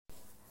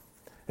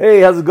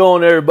Hey, how's it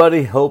going,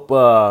 everybody? Hope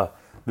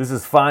this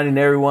is finding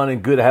everyone in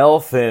good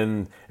health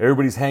and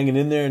everybody's hanging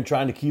in there and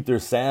trying to keep their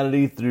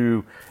sanity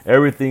through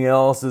everything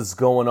else that's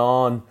going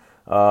on.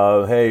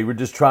 Hey, we're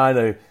just trying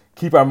to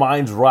keep our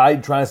minds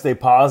right, trying to stay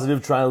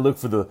positive, trying to look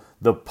for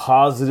the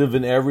positive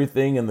in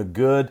everything and the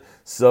good.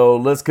 So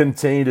let's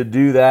continue to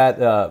do that.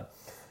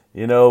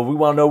 We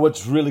want to know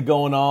what's really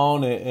going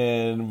on,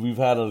 and we've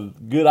had a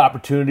good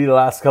opportunity the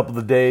last couple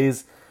of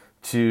days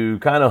to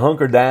kind of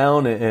hunker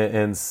down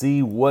and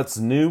see what's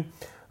new,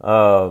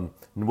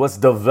 what's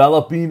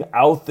developing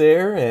out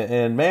there.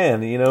 And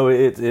man,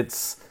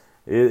 it's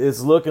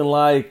looking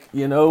like,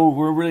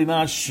 we're really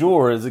not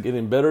sure. Is it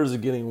getting better? Is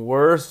it getting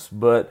worse?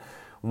 But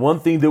one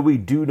thing that we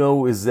do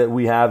know is that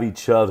we have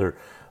each other.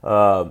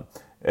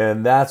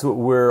 And that's what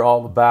we're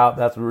all about.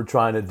 That's what we're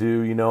trying to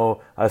do.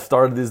 I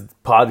started this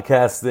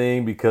podcast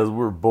thing because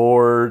we're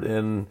bored,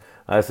 and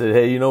I said,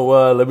 hey, you know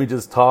what? Let me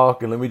just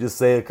talk and let me just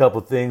say a couple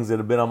things that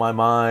have been on my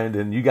mind,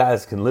 and you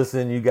guys can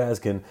listen. You guys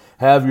can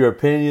have your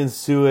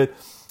opinions to it.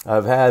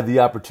 I've had the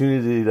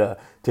opportunity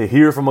to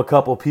hear from a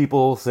couple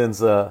people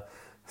since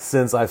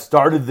I've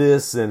started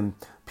this, and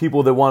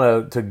people that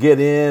want to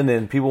get in,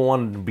 and people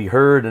want to be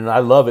heard, and I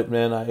love it,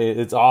 man.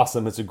 It's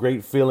awesome. It's a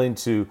great feeling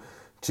to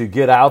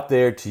get out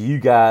there to you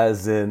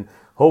guys and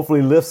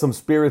hopefully lift some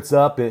spirits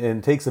up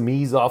and take some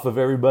ease off of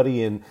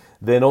everybody, and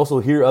then also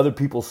hear other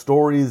people's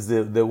stories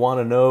that want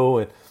to know.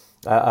 And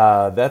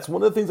that's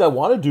one of the things I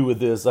want to do with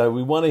this.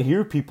 We want to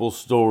hear people's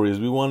stories.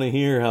 We want to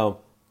hear how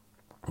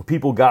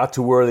people got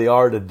to where they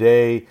are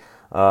today.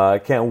 I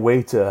can't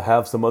wait to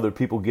have some other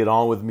people get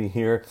on with me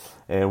here,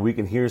 and we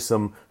can hear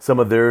some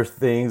of their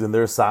things and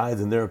their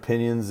sides and their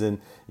opinions. And,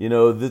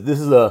 this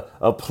is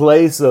a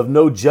place of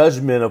no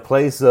judgment, a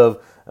place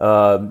of,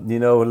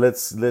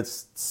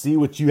 let's see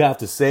what you have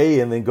to say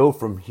and then go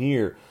from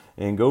here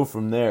and go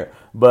from there.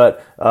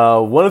 But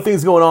one of the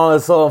things going on I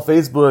saw on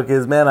Facebook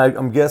is, man,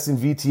 I'm guessing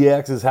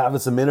VTX is having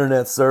some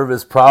internet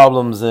service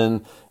problems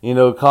and,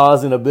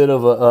 causing a bit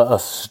of a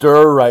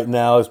stir right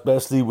now,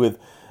 especially with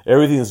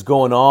everything that's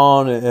going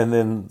on. And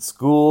then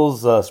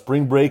schools,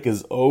 spring break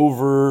is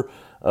over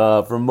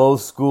for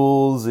most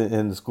schools,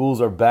 and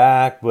schools are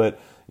back. But,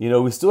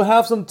 we still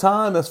have some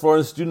time as far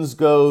as students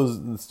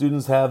goes.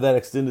 Students have that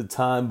extended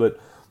time, but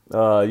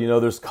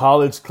there's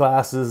college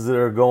classes that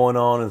are going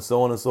on and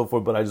so on and so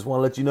forth. But I just want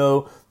to let you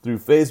know through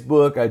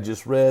Facebook, I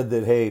just read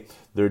that, hey,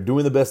 they're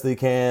doing the best they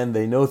can.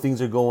 They know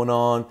things are going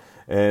on,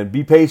 and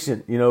be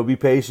patient, be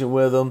patient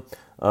with them.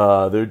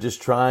 They're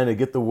just trying to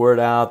get the word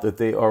out that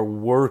they are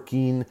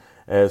working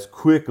as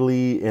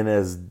quickly and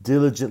as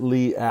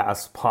diligently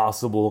as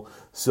possible.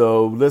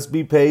 So let's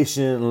be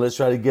patient and let's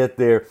try to get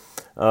there.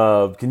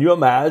 Can you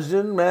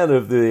imagine, man,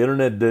 if the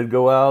internet did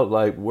go out,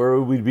 like where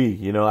would we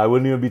be? I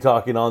wouldn't even be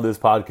talking on this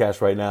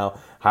podcast right now.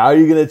 How are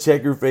you going to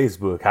check your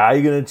Facebook? How are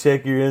you going to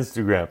check your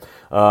Instagram?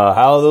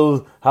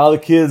 How the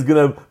kids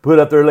going to put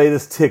up their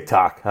latest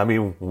TikTok? I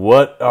mean,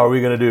 what are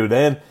we going to do?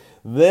 Then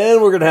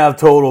we're going to have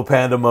total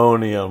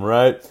pandemonium,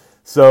 right?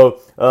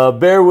 So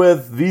bear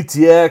with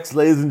VTX,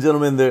 ladies and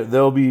gentlemen.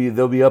 They'll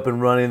be up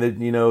and running. They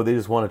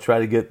just want to try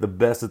to get the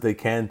best that they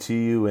can to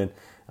you, and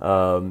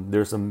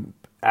there's some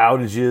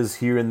outages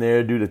here and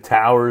there due to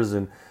towers,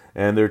 and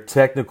their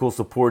technical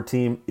support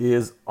team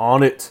is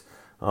on it.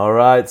 All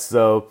right,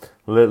 so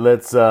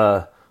let's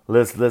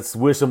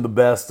wish them the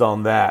best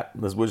on that.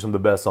 Let's wish them the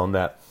best on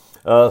that.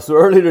 So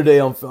earlier today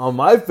on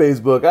my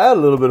Facebook, I had a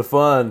little bit of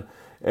fun,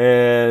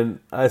 and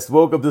I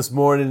woke up this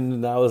morning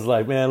and I was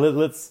like, man,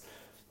 let's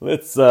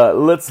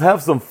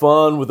have some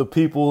fun with the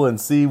people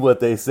and see what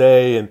they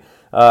say. And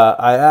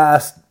I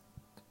asked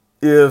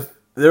if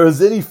there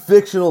was any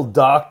fictional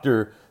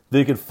doctor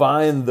they could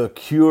find the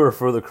cure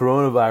for the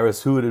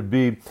coronavirus, who would it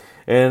be?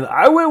 And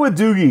I went with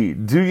Doogie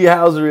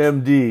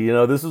Howser,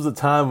 MD. This was a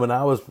time when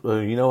I was,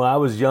 I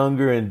was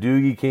younger, and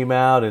Doogie came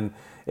out, and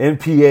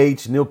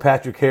NPH, Neil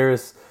Patrick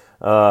Harris.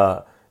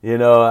 I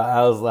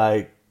was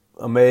like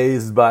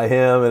amazed by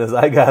him. And as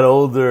I got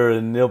older,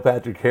 and Neil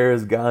Patrick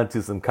Harris got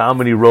into some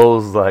comedy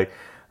roles like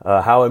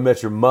How I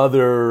Met Your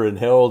Mother and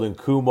Harold and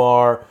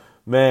Kumar,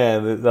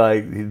 man,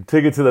 he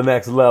took it to the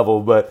next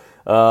level. But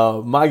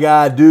my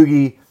guy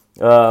Doogie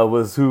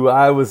was who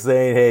I was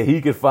saying, hey,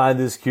 he could find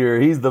this cure.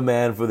 He's the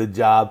man for the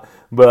job.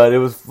 But it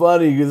was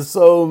funny because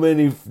so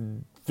many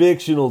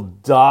fictional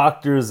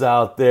doctors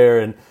out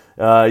there, and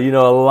a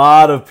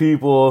lot of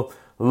people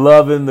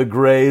loving the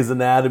Grey's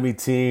Anatomy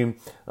team.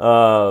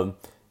 Dr.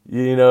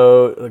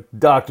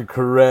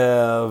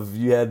 Karev,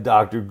 you had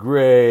Dr.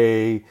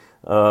 Gray.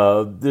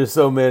 There's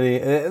so many,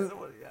 and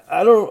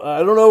I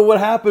don't know what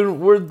happened.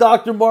 Where's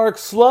Dr. Mark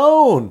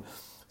Sloan?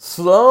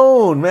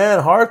 Sloan, man,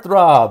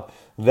 heartthrob.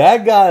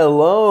 That guy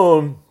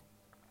alone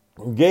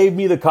gave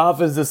me the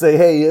confidence to say,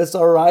 hey, it's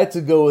all right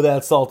to go with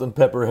that salt and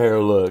pepper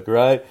hair look,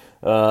 right?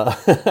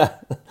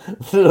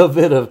 Little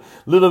bit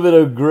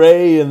of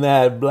gray in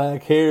that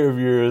black hair of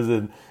yours,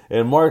 and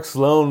Mark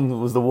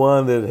Sloan was the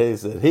one that, hey,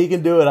 said he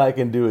can do it, I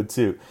can do it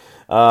too.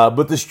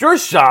 But the sure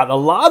shot, a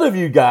lot of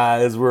you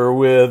guys were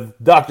with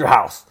Dr.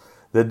 House.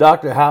 that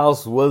Dr.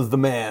 House was the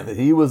man, that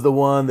he was the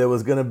one that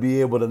was going to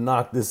be able to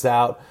knock this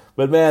out.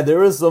 But man, there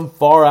was some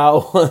far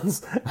out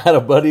ones. I had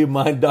a buddy of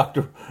mine,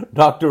 Dr.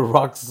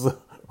 Roxo,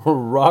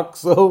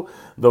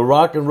 the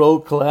rock and roll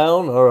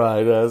clown. All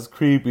right, that's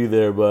creepy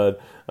there, bud.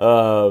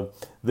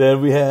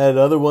 Then we had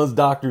other ones.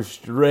 Dr.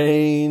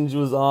 Strange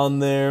was on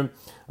there.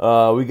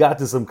 We got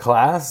to some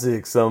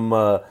classics,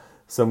 some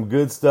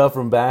good stuff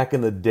from back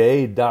in the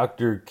day.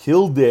 Dr.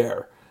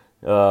 Kildare,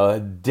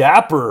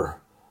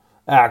 dapper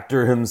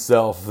actor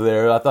himself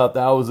there. I thought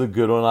that was a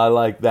good one. I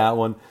like that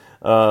one.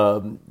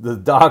 The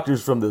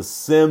doctors from The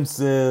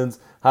Simpsons.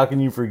 How can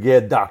you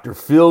forget Dr.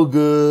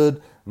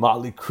 Feelgood,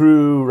 Motley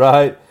Crue,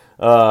 right?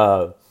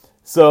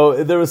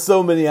 So there was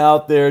so many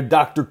out there.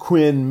 Dr.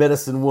 Quinn,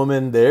 Medicine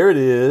Woman. There it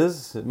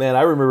is. Man,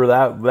 I remember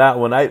that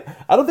one. I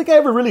don't think I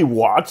ever really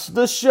watched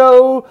the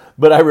show,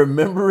 but I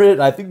remember it.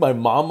 I think my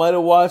mom might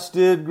have watched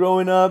it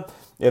growing up.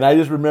 And I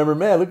just remember,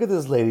 man, look at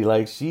this lady.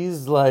 Like,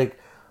 she's like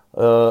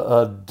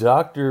a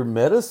doctor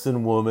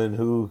medicine woman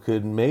who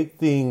could make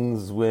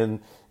things when,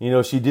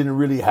 she didn't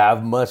really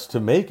have much to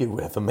make it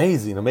with.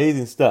 Amazing,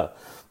 amazing stuff.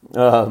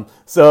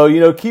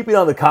 So, keeping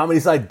on the comedy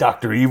side,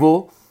 Dr.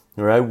 Evil.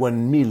 All right,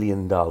 $1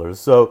 million.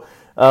 So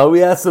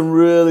we had some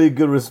really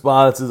good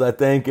responses. I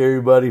thank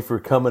everybody for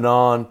coming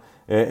on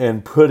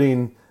and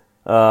putting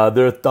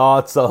their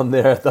thoughts on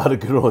there. I thought a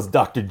good one was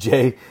Dr.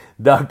 J,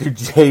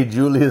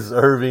 Julius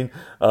Irving,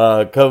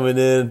 coming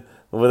in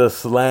with a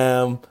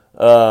slam.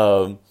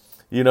 I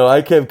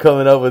kept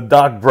coming up with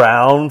Doc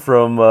Brown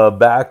from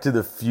Back to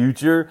the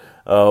Future.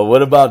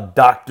 What about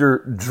Dr.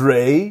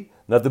 Dre?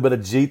 Nothing but a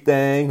G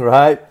thing,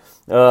 right?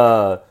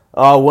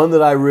 One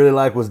that I really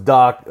like was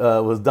Doc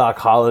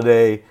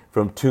Holliday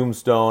from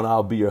Tombstone.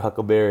 I'll Be Your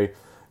Huckleberry.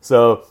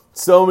 So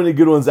many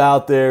good ones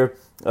out there.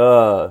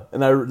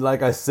 And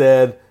like I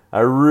said,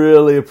 I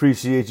really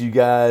appreciate you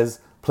guys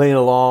playing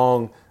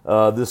along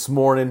this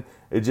morning.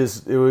 It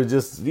was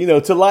just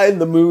to lighten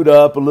the mood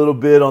up a little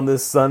bit on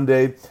this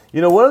Sunday.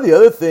 One of the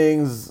other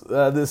things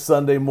this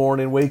Sunday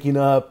morning, waking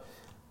up,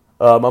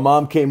 my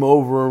mom came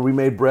over and we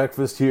made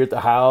breakfast here at the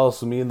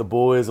house, me and the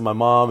boys and my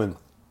mom, and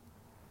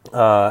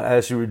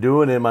as she were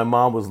doing it, my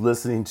mom was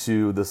listening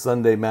to the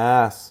Sunday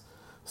Mass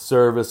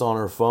service on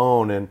her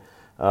phone. And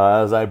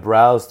as I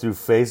browsed through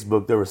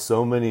Facebook, there were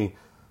so many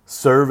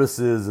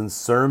services and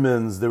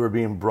sermons that were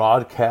being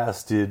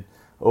broadcasted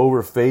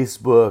over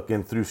Facebook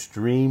and through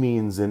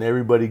streamings. And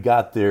everybody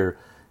got their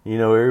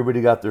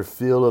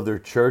feel of their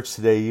church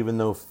today, even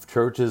though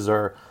churches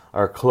are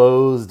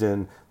closed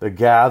and the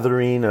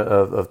gathering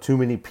of too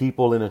many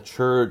people in a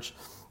church.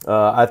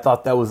 I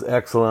thought that was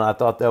excellent. I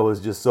thought that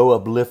was just so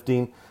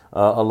uplifting.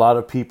 A lot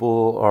of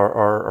people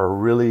are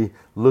really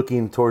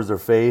looking towards their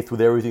faith with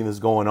everything that's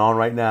going on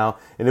right now.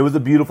 And it was a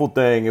beautiful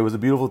thing. It was a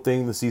beautiful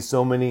thing to see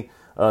so many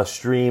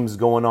streams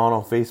going on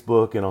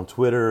Facebook and on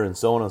Twitter and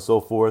so on and so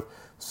forth.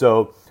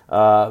 So,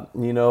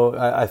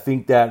 I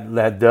think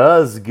that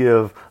does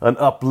give an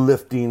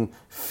uplifting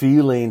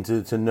feeling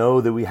to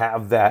know that we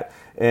have that.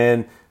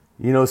 And,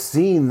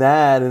 seeing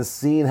that and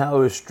seeing how it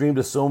was streamed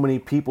to so many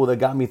people, that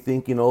got me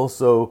thinking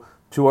also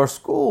to our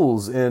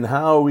schools and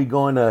how are we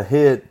going to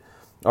hit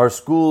our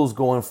schools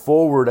going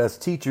forward as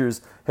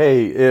teachers.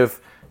 Hey,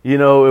 if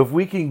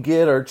we can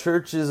get our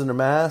churches and our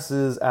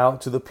masses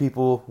out to the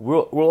people,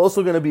 we're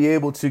also going to be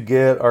able to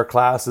get our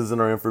classes and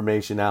our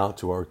information out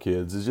to our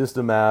kids. It's just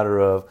a matter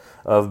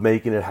of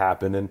making it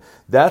happen. And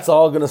that's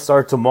all going to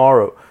start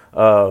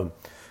tomorrow.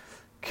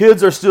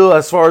 Kids are still,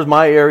 as far as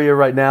my area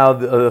right now,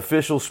 the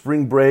official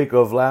spring break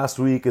of last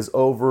week is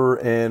over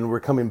and we're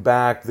coming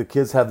back. The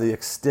kids have the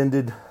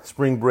extended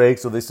spring break,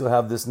 so they still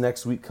have this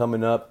next week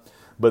coming up.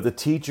 But the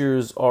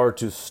teachers are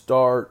to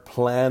start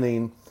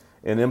planning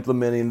and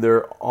implementing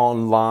their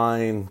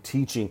online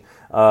teaching.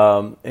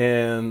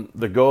 And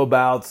the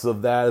go-abouts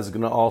of that is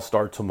going to all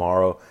start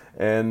tomorrow.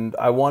 And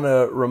I want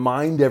to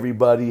remind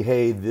everybody,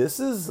 hey, this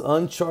is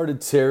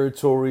uncharted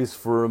territories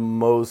for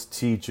most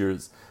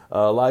teachers.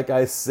 Like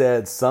I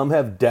said, some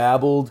have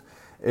dabbled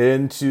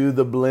into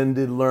the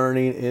blended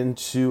learning,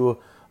 into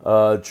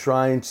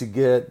trying to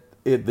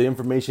get the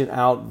information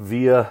out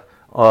via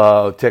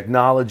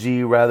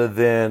technology rather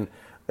than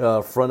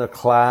front of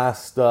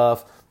class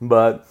stuff.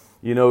 But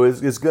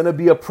it's going to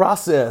be a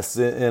process,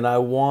 and I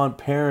want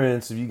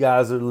parents, if you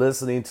guys are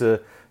listening, to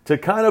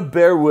kind of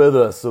bear with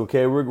us.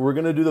 Okay, we're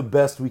going to do the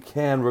best we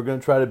can. We're going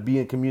to try to be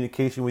in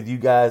communication with you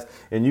guys,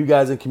 and you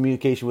guys in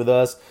communication with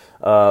us,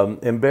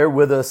 and bear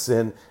with us.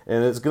 And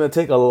it's going to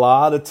take a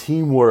lot of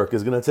teamwork.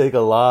 It's going to take a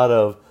lot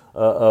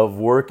of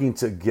working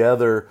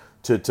together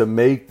to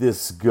make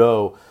this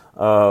go.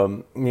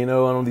 On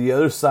the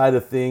other side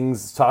of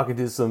things, talking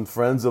to some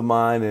friends of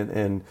mine,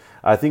 and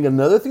I think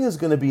another thing that's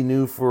going to be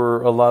new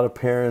for a lot of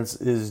parents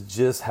is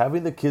just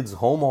having the kids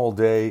home all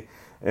day,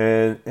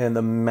 and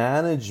the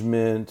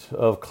management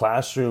of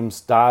classroom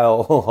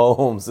style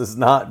homes is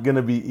not going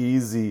to be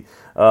easy.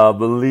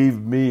 Believe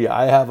me,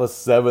 I have a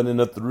 7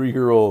 and a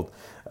 3-year-old.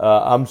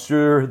 I'm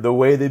sure the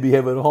way they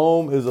behave at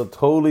home is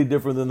totally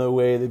different than the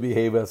way they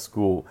behave at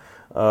school.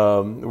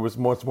 It was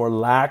much more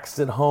lax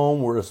at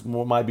home, where it's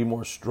might be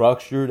more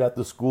structured at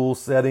the school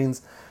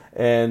settings.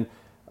 And,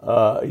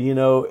 you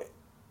know,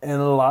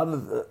 and a lot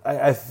of,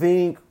 I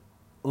think,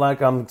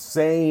 like I'm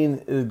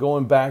saying, is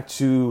going back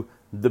to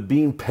the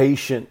being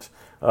patient,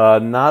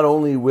 not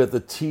only with the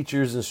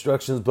teacher's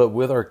instructions, but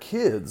with our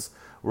kids.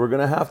 We're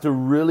going to have to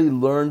really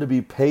learn to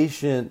be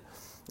patient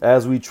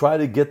as we try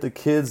to get the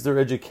kids their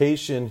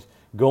education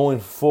going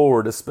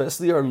forward,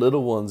 especially our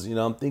little ones. You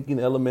know, I'm thinking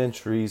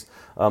elementaries,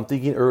 I'm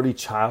thinking early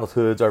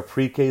childhoods, our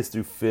pre-Ks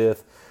through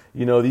fifth.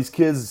 You know, these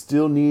kids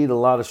still need a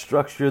lot of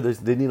structure.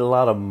 They need a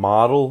lot of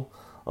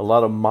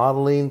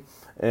modeling,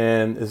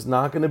 and it's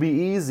not going to be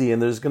easy.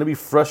 And there's going to be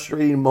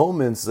frustrating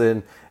moments.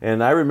 And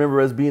I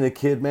remember as being a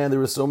kid, man, there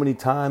were so many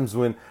times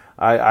when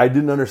I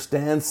didn't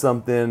understand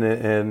something,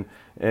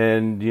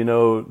 and you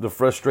know, the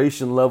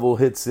frustration level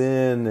hits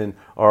in,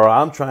 or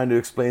I'm trying to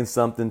explain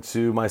something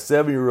to my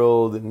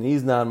 7-year-old and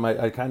he's not.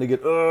 I kind of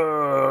get,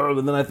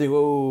 and then I think,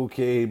 oh,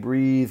 okay,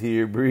 breathe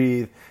here,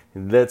 breathe.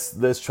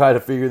 Let's try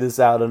to figure this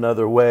out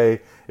another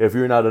way if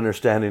you're not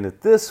understanding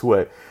it this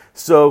way.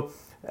 So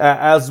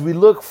as we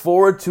look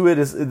forward to it,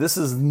 this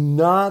is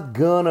not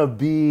gonna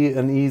be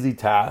an easy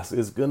task.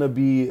 It's gonna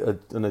be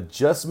an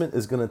adjustment.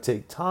 It's gonna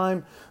take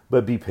time,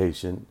 but be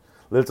patient.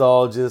 Let's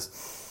all just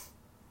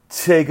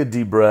take a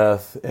deep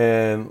breath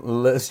and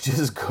let's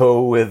just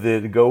go with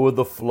it, go with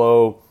the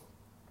flow,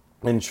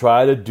 and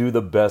try to do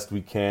the best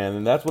we can.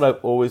 And that's what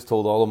I've always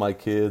told all of my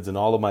kids and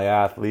all of my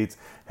athletes.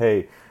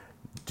 Hey,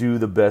 do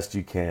the best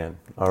you can.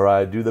 All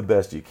right, do the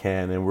best you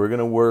can. And we're going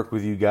to work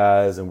with you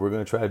guys, and we're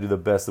going to try to do the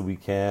best that we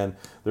can.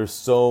 There's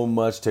so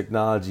much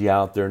technology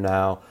out there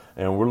now,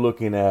 and we're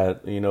looking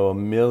at, you know, a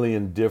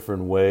million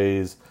different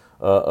ways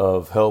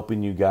of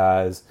helping you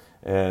guys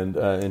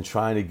and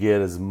trying to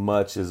get as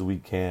much as we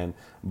can.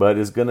 But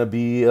it's going to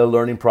be a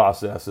learning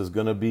process. It's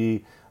going to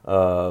be,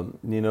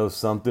 you know,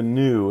 something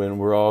new, and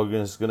we're all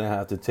just going to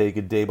have to take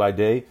it day by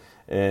day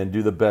and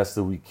do the best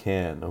that we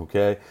can,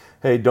 okay?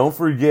 Hey, don't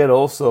forget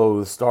also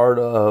the start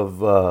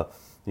of,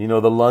 you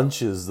know, the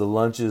lunches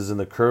and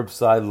the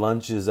curbside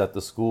lunches at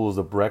the schools,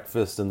 the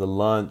breakfast and the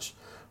lunch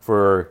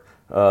for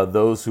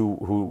those who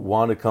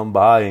want to come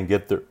by and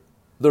get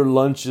their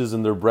lunches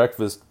and their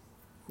breakfast.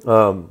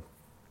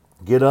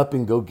 Get up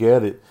and go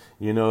get it.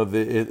 You know,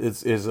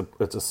 it's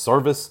a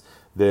service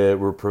that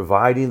we're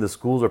providing. The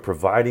schools are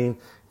providing.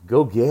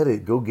 Go get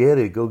it. Go get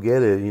it. Go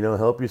get it. You know,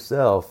 help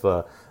yourself.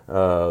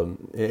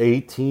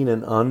 18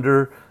 and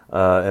under,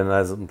 and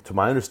as to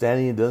my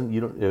understanding,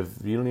 you don't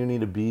even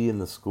need to be in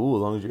the school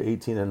as long as you're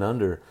 18 and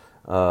under,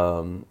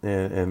 and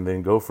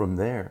then go from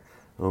there.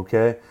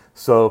 Okay,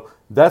 so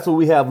that's what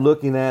we have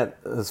looking at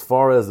as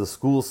far as the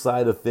school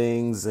side of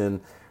things, and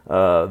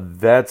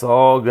that's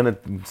all gonna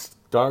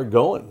start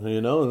going,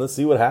 you know, and let's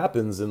see what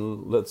happens,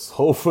 and let's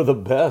hope for the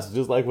best,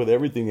 just like with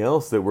everything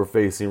else that we're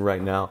facing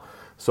right now.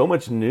 So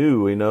much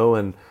new, you know,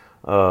 and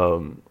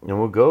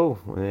we'll go,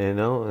 you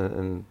know,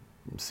 and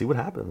see what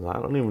happens. I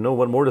don't even know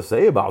what more to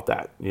say about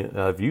that.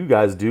 If you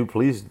guys do,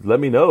 please let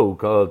me know.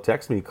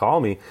 Text me, call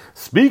me.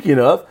 Speaking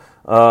of,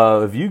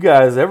 if you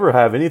guys ever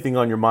have anything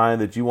on your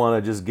mind that you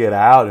want to just get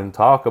out and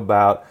talk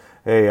about,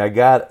 hey, I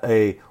got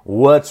a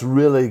what's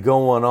really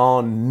going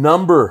on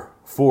number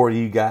for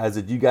you guys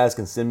that you guys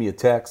can send me a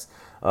text.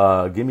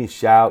 Give me a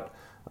shout.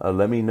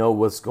 Let me know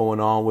what's going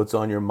on, what's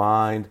on your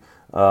mind.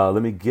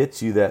 Let me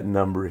get you that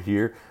number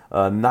here.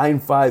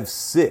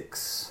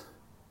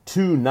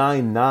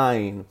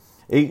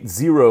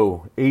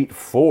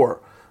 956-299-8084.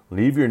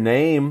 Leave your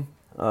name,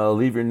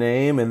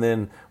 and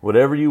then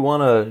whatever you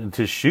want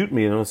to shoot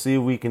me, and we'll see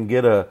if we can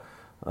get you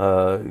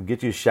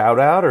a shout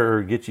out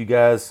or get you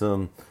guys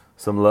some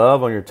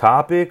love on your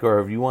topic, or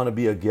if you want to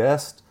be a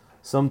guest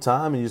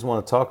sometime and you just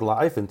want to talk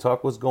life and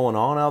talk what's going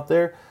on out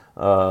there,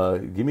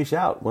 give me a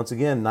shout. Once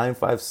again,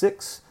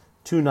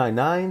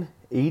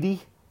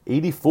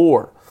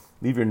 956-299-8084.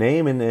 Leave your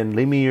name and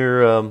leave me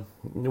your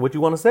what you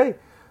want to say.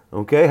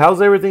 Okay,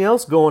 how's everything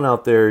else going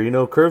out there? You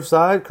know,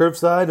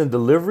 curbside and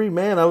delivery.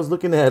 Man, I was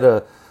looking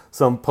at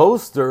some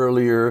posts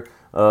earlier.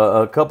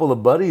 A couple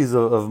of buddies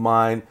of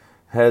mine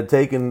had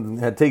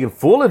taken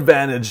full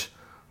advantage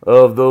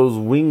of those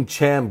Wing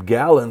Champ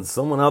gallons.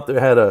 Someone out there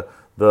had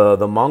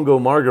the Mango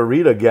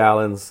Margarita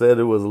gallon, said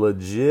it was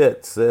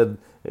legit, said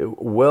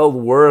well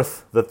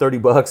worth the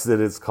 $30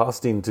 that it's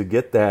costing to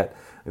get that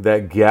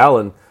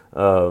gallon.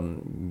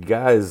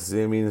 Guys,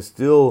 I mean,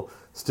 still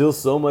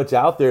so much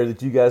out there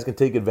that you guys can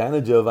take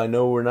advantage of. I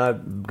know we're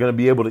not going to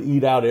be able to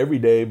eat out every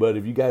day, but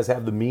if you guys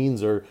have the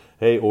means, or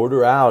hey,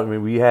 order out. I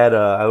mean, we had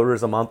I ordered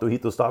some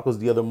Antojitos tacos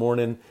the other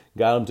morning,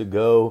 got them to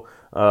go.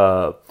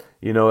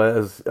 You know,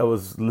 as I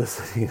was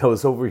listening, I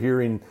was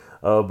overhearing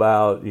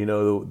about, you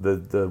know,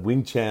 the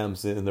Wing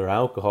Champs and their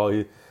alcohol.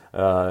 You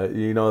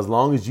know, as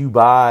long as you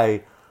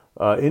buy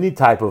any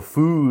type of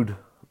food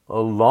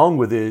along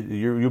with it,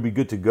 you'll be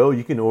good to go.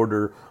 You can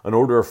order an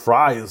order of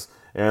fries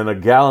and a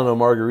gallon of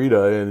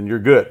margarita, and you're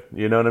good.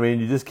 You know what I mean?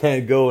 You just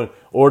can't go and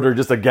order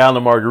just a gallon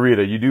of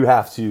margarita. You do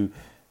have to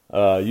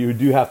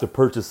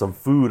purchase some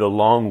food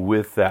along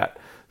with that.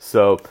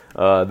 So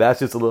that's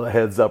just a little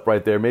heads up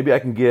right there. Maybe I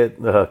can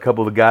get a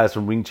couple of the guys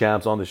from Wing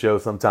Champs on the show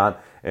sometime,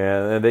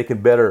 and they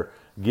can better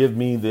give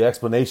me the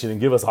explanation and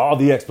give us all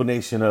the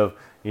explanation of,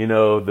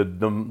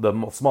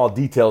 the small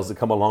details that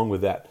come along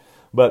with that.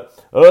 But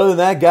other than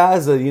that,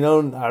 guys, I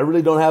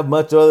really don't have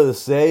much other to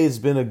say. It's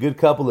been a good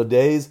couple of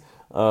days.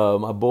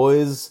 My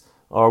boys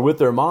are with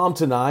their mom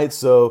tonight,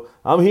 so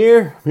I'm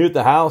here at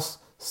the house,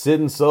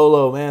 sitting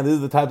solo. Man, this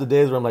is the type of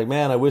days where I'm like,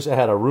 man, I wish I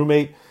had a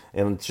roommate.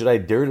 And should I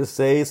dare to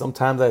say,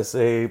 sometimes I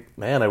say,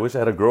 man, I wish I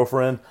had a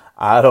girlfriend.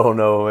 I don't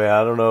know, man.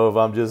 I don't know if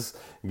I'm just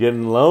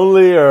getting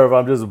lonely or if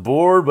I'm just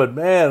bored, but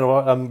man,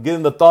 I'm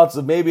getting the thoughts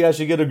of maybe I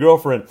should get a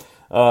girlfriend.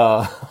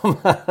 Not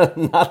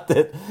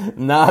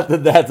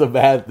that that's a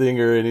bad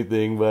thing or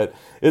anything, but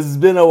it's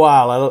been a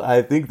while.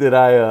 I think that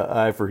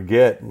I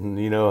forget,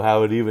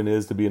 how it even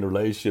is to be in a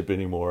relationship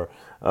anymore.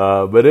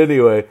 But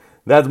anyway,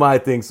 that's my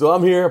thing. So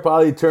I'm here.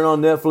 Probably turn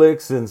on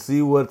Netflix and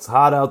see what's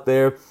hot out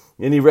there.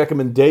 Any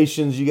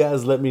recommendations, you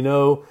guys let me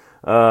know.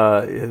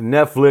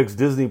 Netflix,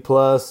 Disney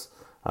Plus.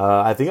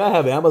 I think I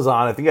have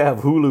Amazon. I think I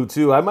have Hulu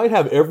too. I might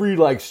have every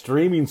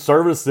streaming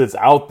service that's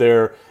out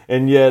there,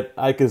 and yet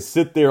I can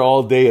sit there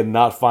all day and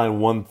not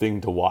find one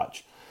thing to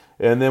watch.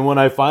 And then when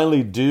I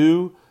finally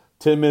do,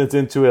 10 minutes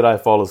into it, I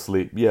fall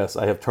asleep. Yes,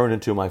 I have turned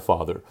into my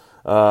father.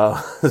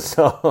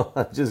 So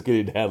I'm just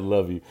kidding, Dad,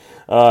 love you.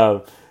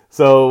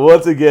 So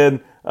once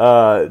again,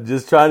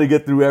 just trying to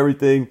get through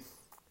everything.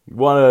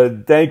 Want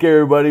to thank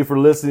everybody for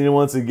listening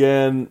once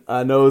again.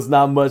 I know it's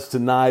not much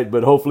tonight,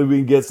 but hopefully we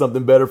can get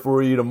something better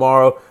for you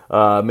tomorrow.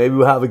 Maybe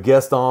we'll have a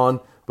guest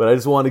on, but I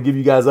just want to give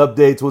you guys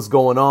updates, what's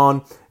going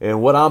on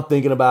and what I'm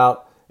thinking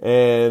about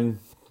and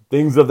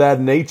things of that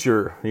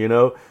nature,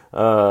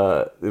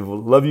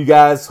 Love you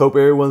guys. Hope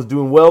everyone's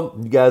doing well.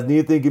 You guys need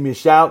anything, give me a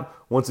shout.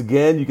 Once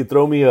again, you can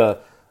throw me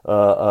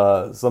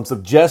some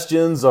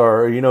suggestions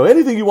or,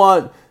 anything you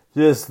want.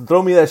 Just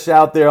throw me that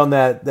shout there on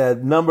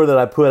that number that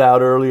I put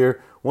out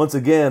earlier. Once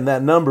again,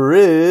 that number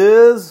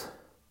is,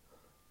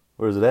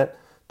 where is it at?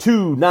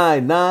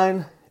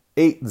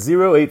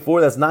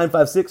 299-8084. That's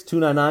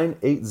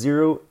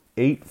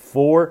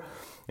 956-299-8084.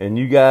 And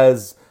you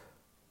guys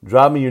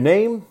drop me your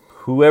name,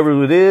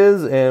 whoever it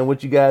is, and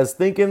what you guys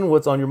thinking,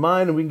 what's on your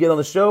mind, and we can get on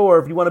the show. Or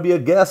if you want to be a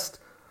guest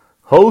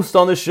host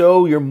on the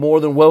show, you're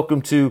more than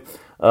welcome to.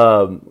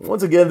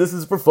 Once again, this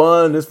is for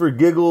fun. It's for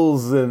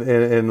giggles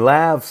and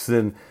laughs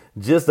and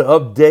just the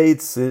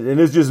updates, and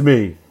it's just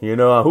me.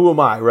 Who am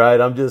I,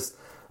 right? I'm just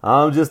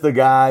the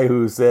guy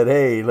who said,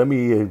 hey, let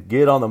me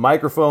get on the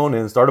microphone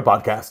and start a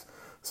podcast.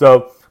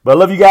 So, but I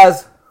love you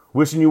guys.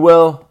 Wishing you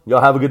well. Y'all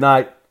have a good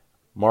night.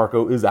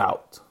 Marco is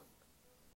out.